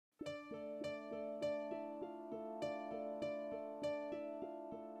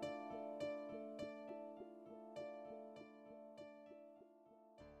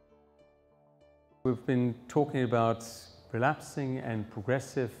we've been talking about relapsing and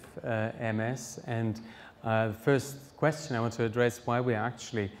progressive MS, and the first question I want to address, why we're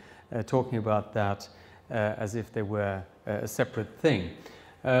actually talking about that as if they were a separate thing.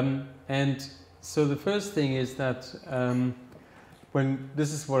 And so the first thing is that when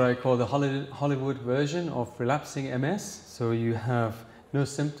this is what I call the Hollywood version of relapsing MS. So you have no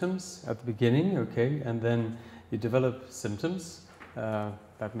symptoms at the beginning, okay, and then you develop symptoms.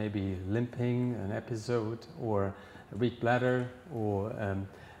 That may be limping, an episode, or a weak bladder, or an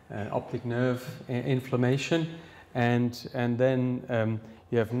optic nerve inflammation, and then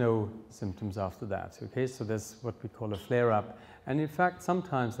you have no symptoms after that. Okay, so that's what we call a flare-up. And in fact,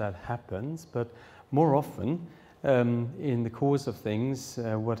 sometimes that happens, but more often in the course of things,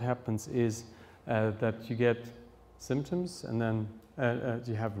 what happens is that you get symptoms, and then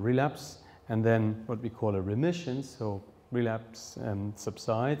you have relapse, and then what we call a remission. So relapse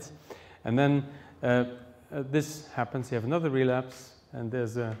subsides, and then this happens. You have another relapse, and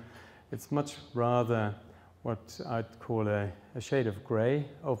it's much rather what I'd call a shade of grey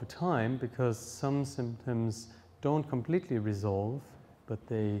over time, because some symptoms don't completely resolve, but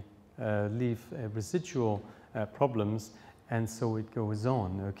they leave residual problems, and so it goes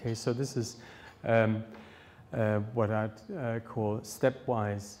on. Okay, so this is what I'd call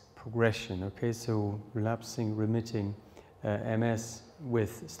stepwise progression. Okay, so relapsing, remitting MS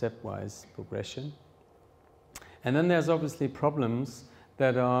with stepwise progression. And then there's obviously problems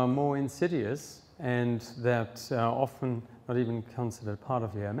that are more insidious and that are often not even considered part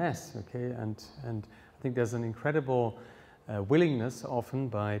of the MS. Okay, and I think there's an incredible willingness often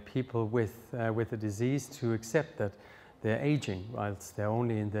by people with the disease to accept that they're aging whilst they're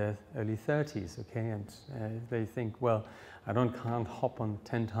only in their early 30s. Okay, and they think, well, I can't hop on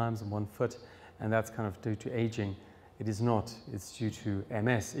 10 times on one foot, and that's kind of due to aging. It is not. It's due to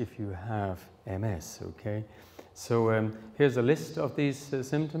MS if you have MS. Okay, so here's a list of these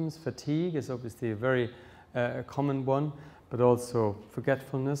symptoms. Fatigue is obviously a very common one, but also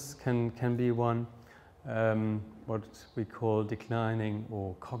forgetfulness can be one. What we call declining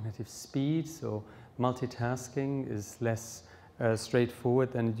or cognitive speed, so multitasking is less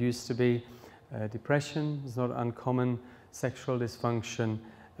straightforward than it used to be. Depression is not uncommon. Sexual dysfunction,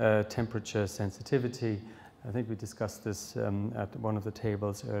 temperature sensitivity. I think we discussed this at one of the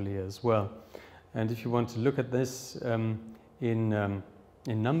tables earlier as well. And if you want to look at this in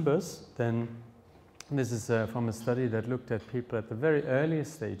numbers, then this is from a study that looked at people at the very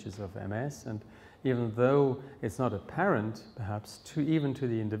earliest stages of MS, and even though it's not apparent, perhaps, even to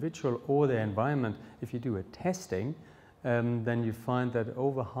the individual or their environment, if you do a testing, then you find that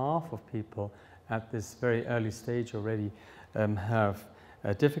over half of people at this very early stage already have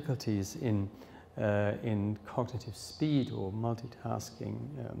difficulties in cognitive speed or multitasking,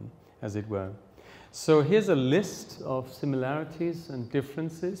 as it were. So here's a list of similarities and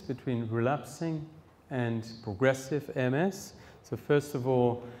differences between relapsing and progressive MS. So first of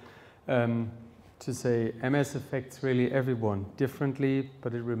all, to say MS affects really everyone differently,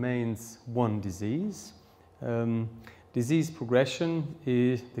 but it remains one disease. Disease progression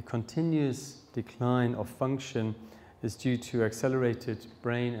is the continuous decline of function is due to accelerated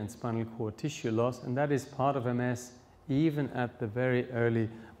brain and spinal cord tissue loss, and that is part of MS even at the very early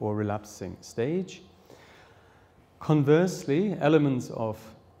or relapsing stage. Conversely, elements of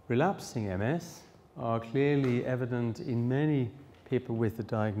relapsing MS are clearly evident in many people with the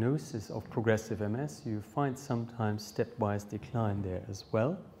diagnosis of progressive MS. You find sometimes stepwise decline there as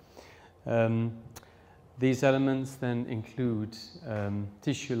well. These elements then include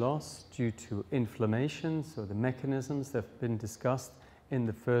tissue loss due to inflammation, so the mechanisms that have been discussed in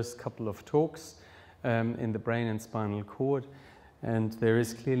the first couple of talks in the brain and spinal cord, and there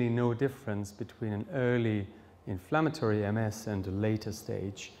is clearly no difference between an early inflammatory MS and a later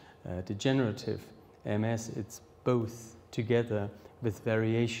stage degenerative MS. It's both together with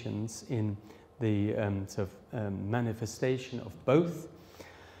variations in the manifestation of both.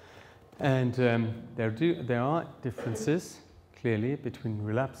 And there are differences, clearly, between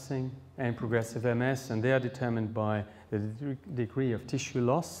relapsing and progressive MS, and they are determined by the degree of tissue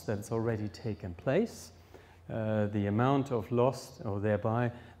loss that's already taken place, the amount of lost, or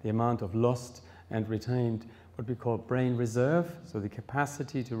thereby the amount of lost and retained what we call brain reserve, so the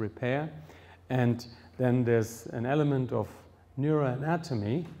capacity to repair. And then there's an element of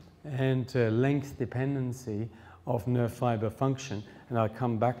neuroanatomy and length dependency of nerve fiber function, and I'll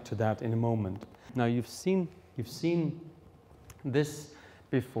come back to that in a moment. Now you've seen this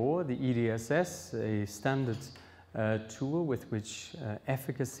before, the EDSS, a standard tool with which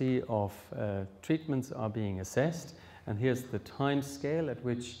efficacy of treatments are being assessed, and here's the time scale at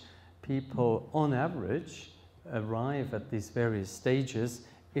which people on average arrive at these various stages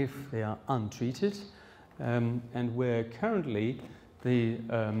if they are untreated, and where currently the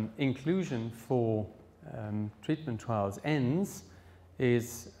inclusion for treatment trials ends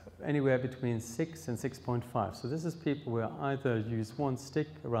is anywhere between 6 and 6.5. So this is people who either use one stick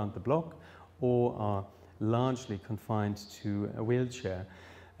around the block or are largely confined to a wheelchair.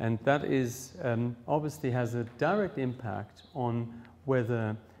 And that is obviously has a direct impact on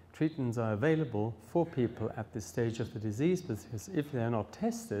whether treatments are available for people at this stage of the disease, because if they are not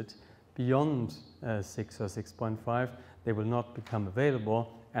tested beyond 6 or 6.5, they will not become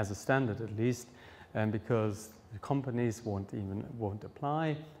available as a standard, at least, because the companies won't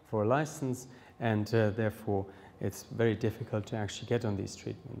apply for a license, and therefore it's very difficult to actually get on these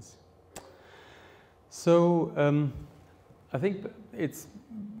treatments. So I think it's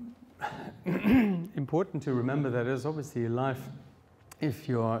important to remember that there's obviously a life if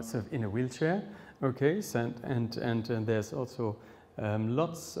you're sort of in a wheelchair, okay, so, and there's also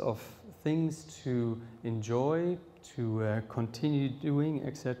lots of things to enjoy, to continue doing,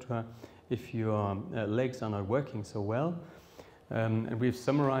 etc., if your legs are not working so well. And we've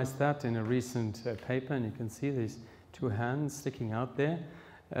summarized that in a recent paper, and you can see these two hands sticking out there.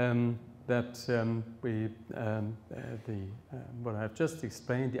 What I've just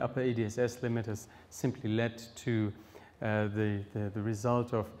explained, the upper EDSS limit has simply led to the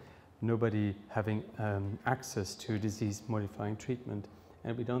result of nobody having access to disease-modifying treatment,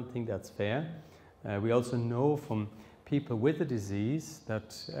 and we don't think that's fair. We also know from people with the disease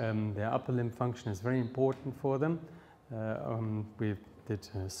that their upper limb function is very important for them. We did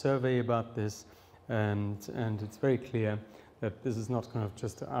a survey about this, and it's very clear that this is not kind of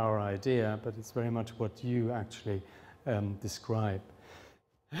just our idea, but it's very much what you actually describe.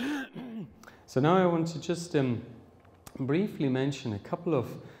 So now I want to just briefly mention a couple of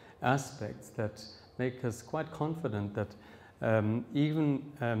aspects that make us quite confident that even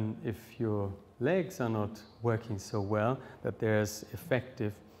if your legs are not working so well, that there's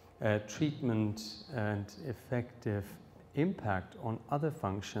effective treatment and effective impact on other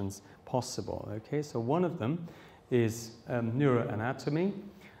functions possible. Okay, so one of them is neuroanatomy,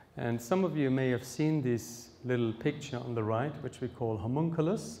 and some of you may have seen this little picture on the right, which we call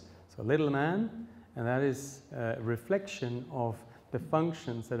homunculus, so little man, and that is a reflection of the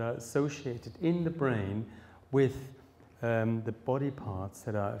functions that are associated in the brain with the body parts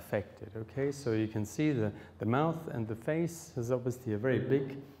that are affected. Okay, so you can see the mouth and the face is obviously a very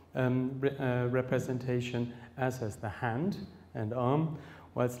big representation, as has the hand and arm,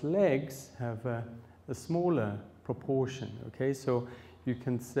 whilst legs have a smaller proportion. Okay, so you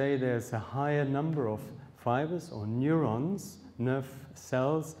can say there's a higher number of fibers or neurons, nerve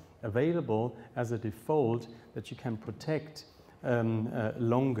cells, available as a default that you can protect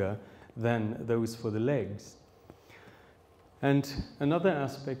longer than those for the legs. And another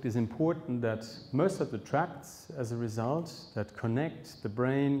aspect is important, that most of the tracts, as a result, that connect the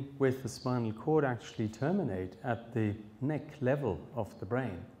brain with the spinal cord actually terminate at the neck level of the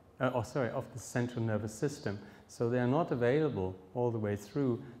brain, of the central nervous system. So they are not available all the way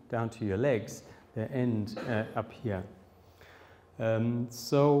through down to your legs. They end up here.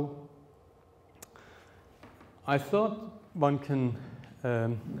 So I thought one can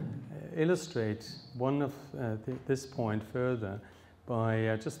illustrate one of this point further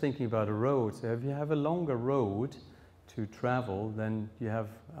by just thinking about a road. So if you have a longer road to travel, then you have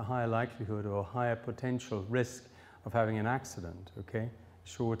a higher likelihood or a higher potential risk of having an accident. Okay,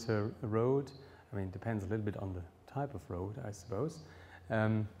 shorter road, I mean, it depends a little bit on the type of road, I suppose,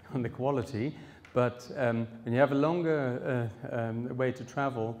 on the quality, but when you have a longer way to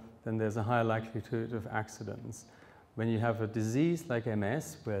travel, then there's a higher likelihood of accidents. When you have a disease like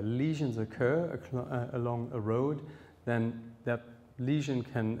MS, where lesions occur along a road, then that lesion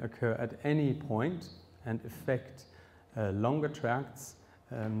can occur at any point and affect longer tracts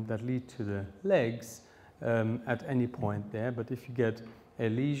that lead to the legs at any point there. But if you get a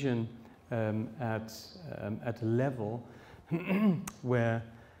lesion at a level where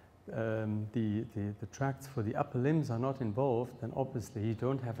the tracts for the upper limbs are not involved, then obviously you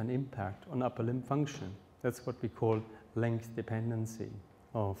don't have an impact on upper limb function. That's what we call length dependency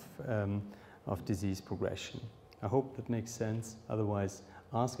of disease progression. I hope that makes sense. Otherwise,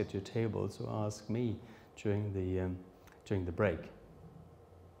 ask at your tables or ask me during the break.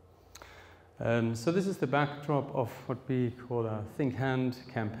 So this is the backdrop of what we call our Think Hand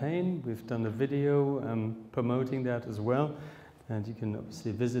campaign. We've done a video promoting that as well, and you can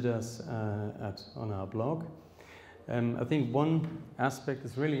obviously visit us on our blog. I think one aspect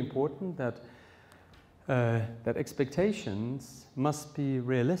is really important, that that expectations must be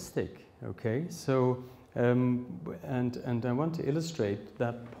realistic. Okay, so and I want to illustrate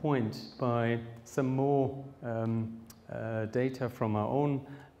that point by some more data from our own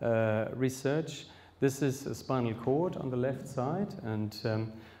research. This is a spinal cord on the left side, and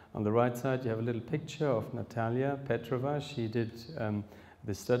on the right side you have a little picture of Natalia Petrova. She did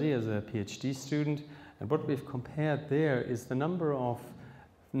this study as a PhD student, and what we've compared there is the number of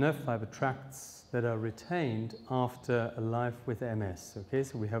nerve fiber tracts that are retained after a life with MS. Okay,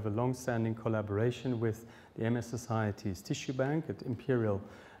 so we have a long-standing collaboration with the MS Society's tissue bank at Imperial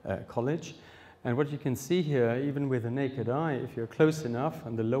College. And what you can see here, even with a naked eye, if you're close enough,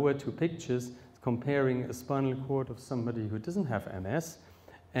 and the lower two pictures, comparing a spinal cord of somebody who doesn't have MS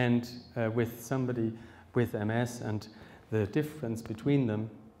and with somebody with MS, and the difference between them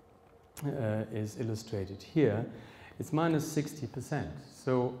is illustrated here. It's minus 60%.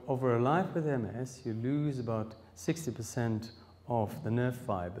 So over a life with MS, you lose about 60% of the nerve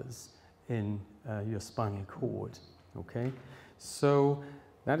fibers in your spinal cord. Okay, so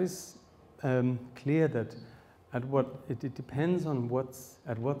that is clear that it depends on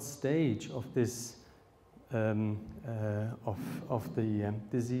at what stage of this of the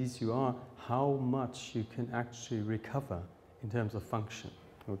disease you are, how much you can actually recover in terms of function.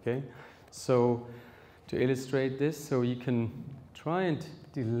 Okay, so to illustrate this, so you can try and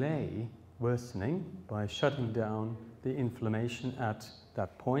delay worsening by shutting down the inflammation at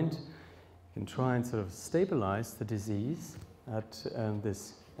that point. You can try and sort of stabilize the disease at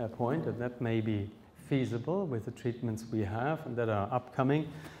this point, and that may be feasible with the treatments we have and that are upcoming.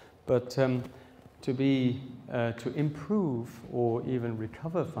 But to improve or even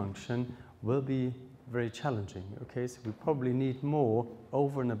recover function will be very challenging. Okay, so we probably need more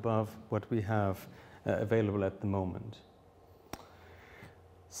over and above what we have available at the moment.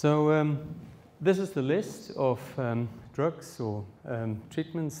 So this is the list of drugs or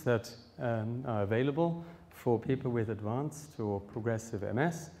treatments that are available for people with advanced or progressive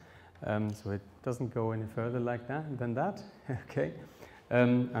MS. So it doesn't go any further like that than that. Okay,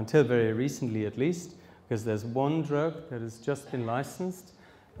 until very recently at least, because there's one drug that has just been licensed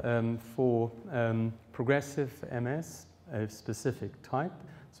for progressive MS, a specific type,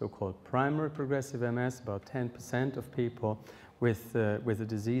 so-called primary progressive MS. About 10% of people with the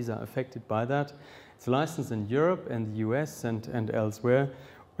disease are affected by that. It's licensed in Europe and the US and elsewhere.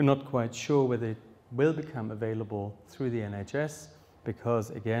 We're not quite sure whether it will become available through the NHS because,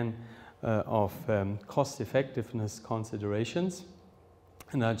 again, of cost-effectiveness considerations.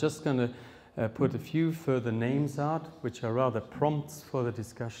 And I'm just going to put a few further names out, which are rather prompts for the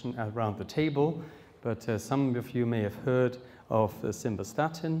discussion around the table. But some of you may have heard of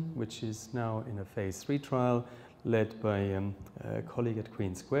simvastatin, which is now in a phase 3 trial led by a colleague at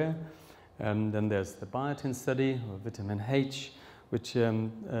Queen Square. Then there's the biotin study, or vitamin H, which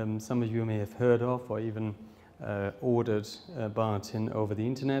some of you may have heard of, or even ordered biotin over the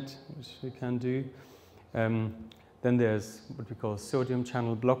internet, which we can do. Then there's what we call sodium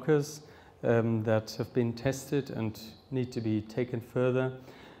channel blockers that have been tested and need to be taken further.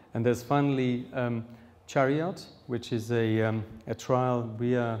 And there's finally Chariot, which is a trial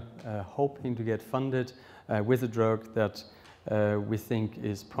we are hoping to get funded with a drug that we think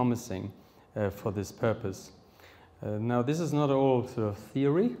is promising for this purpose. Now, this is not all sort of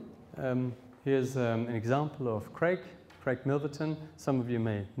theory. Here's an example of Craig Milverton. Some of you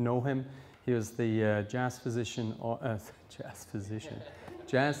may know him. He was the jazz musician of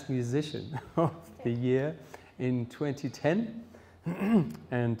the year in 2010.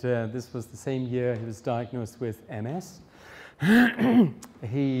 And this was the same year he was diagnosed with MS.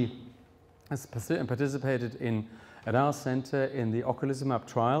 He has participated at our center in the ocrelizumab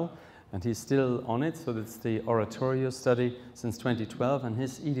trial, and he's still on it. So that's the Oratorio study since 2012, and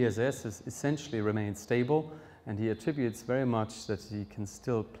his EDSS has essentially remained stable, and he attributes very much that he can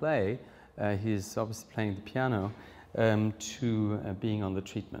still play. He's obviously playing the piano to being on the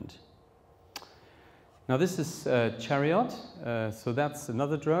treatment. Now this is Chariot, so that's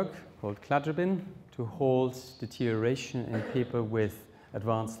another drug called cladribine to halt deterioration in people with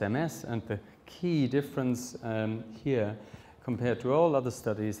advanced MS, and the key difference here compared to all other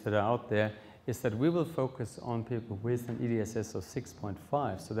studies that are out there is that we will focus on people with an EDSS of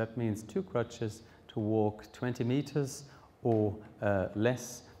 6.5, so that means 2 crutches to walk 20 meters or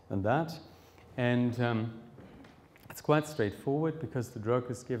less than that. And it's quite straightforward because the drug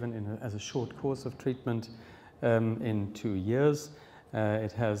is given as a short course of treatment in 2 years.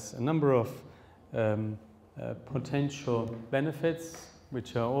 It has a number of potential benefits,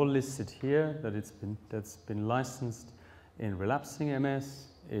 which are all listed here, that's been licensed in relapsing MS.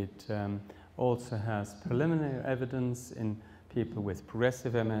 It also has preliminary evidence in people with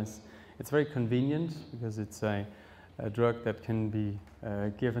progressive MS. It's very convenient because it's a drug that can be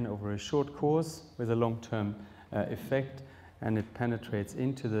given over a short course with a long-term effect, and it penetrates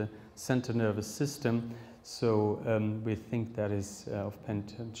into the central nervous system, so we think that is of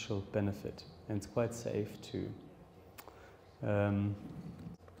potential benefit, and it's quite safe too.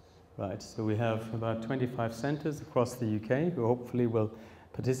 Right, so we have about 25 centres across the UK who hopefully will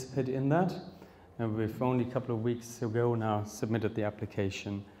participate in that, and we've only a couple of weeks ago now submitted the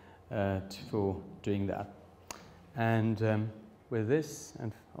application for doing that. And with this,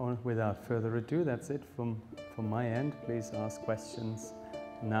 and without further ado, that's it from my end. Please ask questions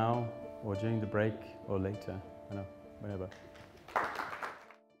now or during the break or later, whenever.